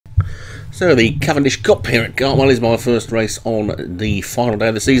So the Cavendish Cup here at Cartwell is my first race on the final day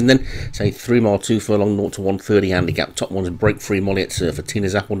of the season then. It's a 3 mile 2 furlong 0 to 130 handicap. Top one's Break Free Molliet for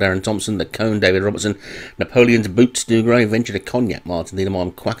Tina's Apple, Darren Thompson, the Cone, David Robertson, Napoleon's Boots, Stu Gray, Venture to Cognac, Martin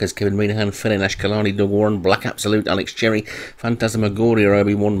Needham, Quackers, Kevin Minahan, Felin Ashkalani, Doug Warren, Black Absolute, Alex Cherry, Phantasmagoria,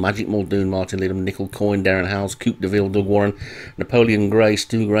 Obi-Wan, Magic Muldoon, Martin Needham, Nickel Coin, Darren Howes, Coupe de Ville, Doug Warren, Napoleon Gray,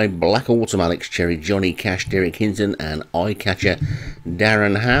 Stu Gray, Black Autumn, Alex Cherry, Johnny Cash, Derek Hinton, and Eye Catcher,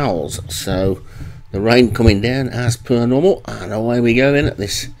 Darren Howes. So the rain coming down as per normal, and away we go then at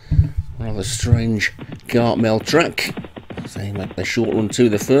this rather strange Cartmel track. So they make the short run to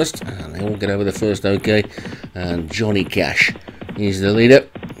the first, and they all get over the first okay. And Johnny Cash is the leader.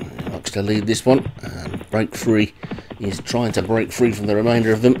 He likes to lead this one, and Break Free is trying to break free from the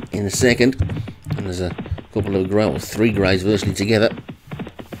remainder of them in the second. And there's a couple of grey, or 3 greys virtually together.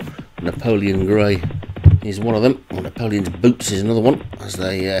 Napoleon Grey is one of them. Well, Napoleon's Boots is another one, as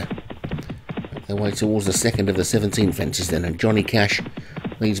they make their way towards the second of the 17 fences then. And Johnny Cash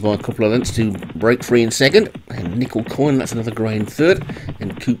leads by a couple of lengths to Break Free in second. And Nickel Coin, that's another grey in third.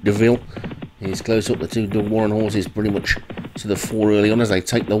 And Coupe de Ville is close up. The 2 Doug Warren horses pretty much to the 4 early on as they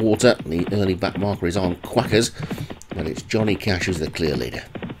take the water. The early back marker is on Quackers, but it's Johnny Cash who's the clear leader.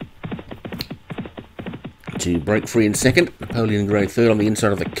 To Break Free in second, Napoleon Grey third on the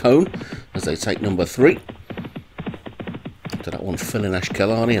inside of the Cone as they take number 3. After that one, Felin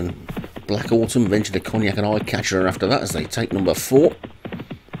Ashkalani and Black Autumn, Venture to Cognac and Eye Catcher after that as they take number 4.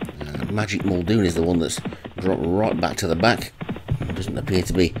 And Magic Muldoon is the one that's dropped right back to the back. Doesn't appear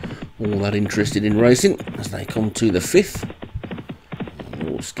to be all that interested in racing as they come to the 5th. And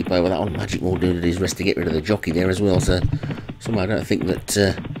we'll skip over that one. Magic Muldoon did his rest to get rid of the jockey there as well, so somehow I don't think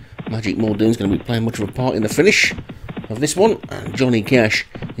that Magic Muldoon's going to be playing much of a part in the finish of this one, and Johnny Cash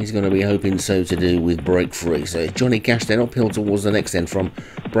is going to be hoping so to do with Break Free. So Johnny Cash then uphill towards the next end from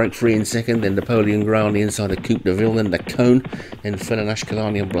Break Free in second, then Napoleon Grey on the inside of Coupe de Ville, then the Cone, then Felin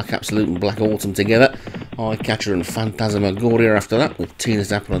Ashkalani and Black Absolute and Black Autumn together. Eye Catcher and Phantasmagoria after that, with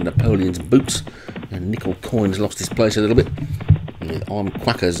Tina's Apple and Napoleon's Boots, and Nickel Coin's lost his place a little bit. With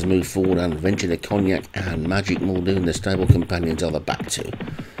Quackers move forward, and Venture to Cognac and Magic Muldoon, the stable companions, are the back 2.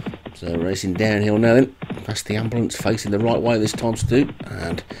 So racing downhill now then, past the ambulance, facing the right way this time Stu,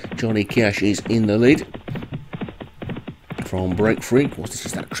 and Johnny Cash is in the lead from Break Free. Of course, this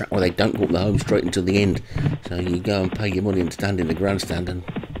is that track where they don't go up the home straight until the end, so you go and pay your money and stand in the grandstand and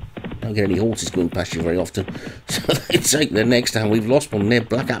don't get any horses going past you very often. So they take the next, and we've lost one there.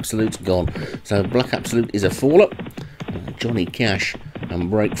 Black Absolute's gone, so Black Absolute is a faller. Johnny Cash and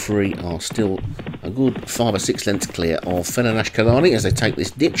Break Free are still a good 5 or 6 lengths clear of Felin Ashkalani as they take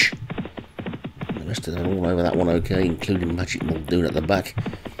this ditch. The rest of them all over that one okay, including Magic Muldoon at the back.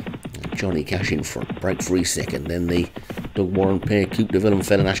 And Johnny Cash in front, Break Free second, then the Doug Warren pair, Coupe de Ville and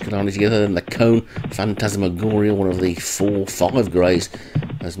Felin Ashkalani together, then the Cone, Phantasmagoria, one of the 4-5 greys,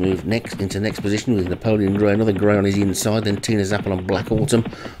 has moved into next position with Napoleon Grey, another grey on his inside, then Tina's Apple and Black Autumn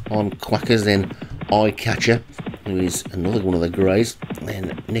on Quackers, then Eye Catcher, who is another one of the greys,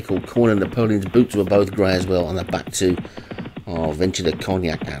 then Nickel Coin and Napoleon's Boots were both grey as well, on the back 2 are Venture to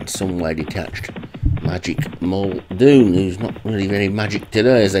Cognac and somewhere detached Magic Muldoon, who's not really very magic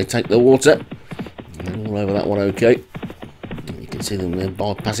today as they take the water. And they're all over that one okay. You can see them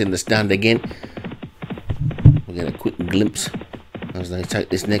bypassing the stand again. We'll get a quick glimpse as they take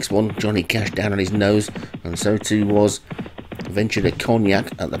this next one. Johnny Cash down on his nose, and so too was Venture to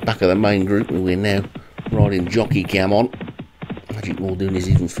Cognac at the back of the main group, who we're now riding jockey cam on. Magic Muldoon is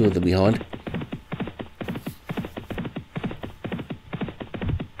even further behind.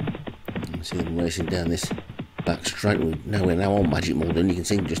 You see them racing down this back straight. We're now on Magic Muldoon. You can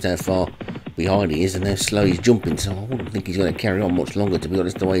see just how far behind he is and how slow he's jumping, so I wouldn't think he's going to carry on much longer, to be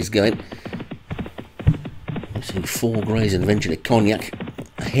honest, the way he's going. You see 4 greys and Venture to Cognac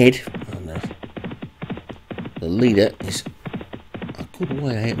ahead, and the leader is a good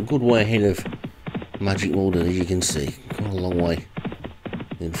way ahead of Magic Muldoon, as you can see, quite a long way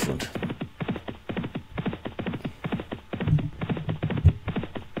in front.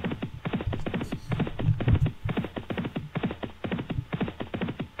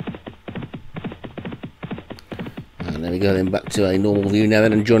 And there we go then, back to a normal view now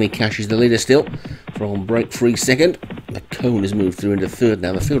then, and Johnny Cash is the leader still from Break Free second. The Cone has moved through into third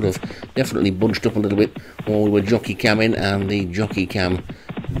now. The field have definitely bunched up a little bit while we were jockey camming, and the jockey cam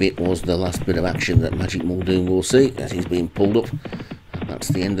bit was the last bit of action that Magic Muldoon will see as he's being pulled up. And that's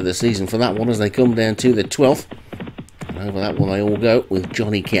the end of the season for that one as they come down to the 12th. And over that one they all go with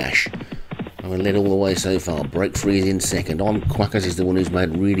Johnny Cash Having led all the way so far. Break Free is in second. On Quackers is the one who's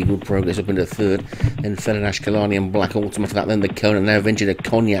made really good progress up into third. Then Felinash Kalani and Black Ultima for that. Then the Cone, and now Venture to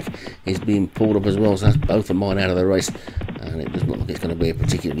Cognac is being pulled up as well. So that's both of mine out of the race. And it doesn't look like it's going to be a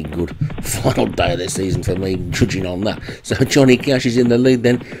particularly good final day of this season for me, judging on that. So Johnny Cash is in the lead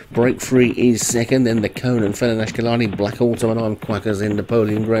then. Break Free is second. Then the Cone and Felinash Kalani, Black Ultima, and On Quackers in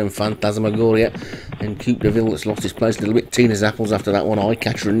Napoleon Graham, Phantasmagoria. And Coupe de Ville that's lost his place a little bit. Tina's Apples after that one. Eye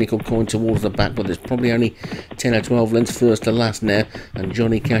Catcher and Nickel Coin towards the back, but there's probably only 10 or 12 lengths first to last now, and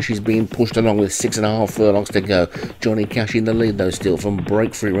Johnny Cash is being pushed along with 6.5 furlongs to go. Johnny Cash in the lead though still from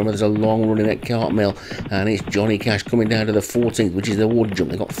Break Free. Remember there's a long run in at Cartmel, and it's Johnny Cash coming down to the 14th, which is the wood jump.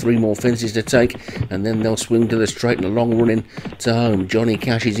 They've got 3 more fences to take, and then they'll swing to the straight and a long run in to home. Johnny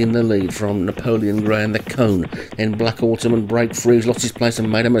Cash is in the lead from Napoleon Grey and the Cone. Then Black Autumn and Break Free has lost his place and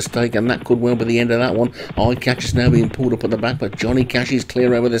made a mistake, and that could well be the end of that one. Eye Catcher's now being pulled up at the back, but Johnny Cash is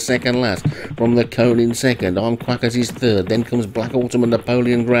clear over the second last from the Cone in second. On Quackers is third. Then comes Black Autumn and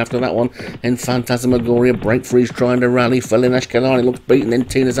Napoleon Grey after that one. Then Phantasmagoria. Break Free's trying to rally. Felinash Kalani looks beaten. Then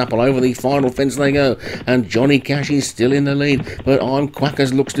Tina's Apple over the final fence they go. And Johnny Cash is still in the lead. But On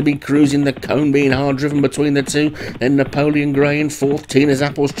Quackers looks to be cruising. The Cone being hard driven between the two. Then Napoleon Grey in fourth. Tina's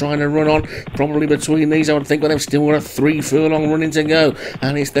Apple's trying to run on. Probably between these, I would think, but they've still got a 3 furlong running to go.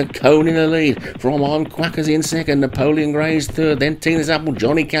 And it's the Cone in the lead from On Quackers in second. Napoleon Grey is third. Then Tina's Apple.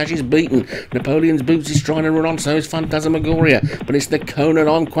 Johnny Cash is beaten. Napoleon's Boots is trying to run on, so is Phantasmagoria. But it's the Cone and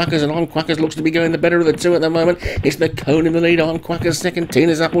On Quackers, and On Quackers looks to be going the better of the two at the moment. It's the Cone in the lead, On Quackers second,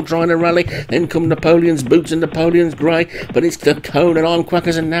 Tina's Apple trying to rally. Then come Napoleon's Boots and Napoleon's Grey. But it's the Cone and On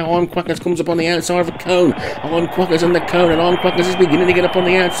Quackers, and now On Quackers comes up on the outside of the Cone. On Quackers and the Cone, and On Quackers is beginning to get up on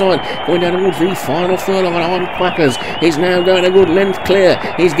the outside, going down towards the final furlong, and On Quackers is now going a good length clear.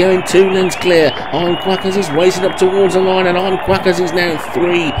 He's going 2 lengths clear. On Quackers is racing up towards the line, and On Quackers is now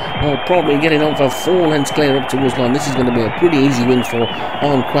 3, or probably getting on for 4 lengths clear up towards the line. This is going to be a pretty easy win for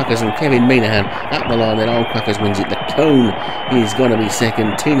On Quackers, and Kevin Minahan at the line. Then On Quackers wins it. The Cone is going to be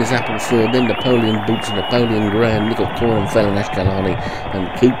second. Tina's Apple third. Then Napoleon Boots and Napoleon Grey and Nickel Corn and Felinash Kalani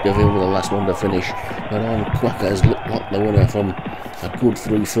and Coupe de Ville with the last one to finish. But On Quackers looked like the winner from a good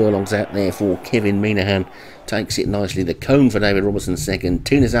 3 furlongs out there for Kevin Minahan. Takes it nicely. The Cone for David Robertson second.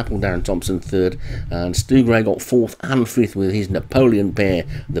 Tina's Apple, Darren Thompson third. And Stu Gray got 4th and 5th with his Napoleon pair,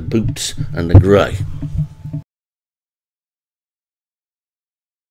 the Boots and the Grey.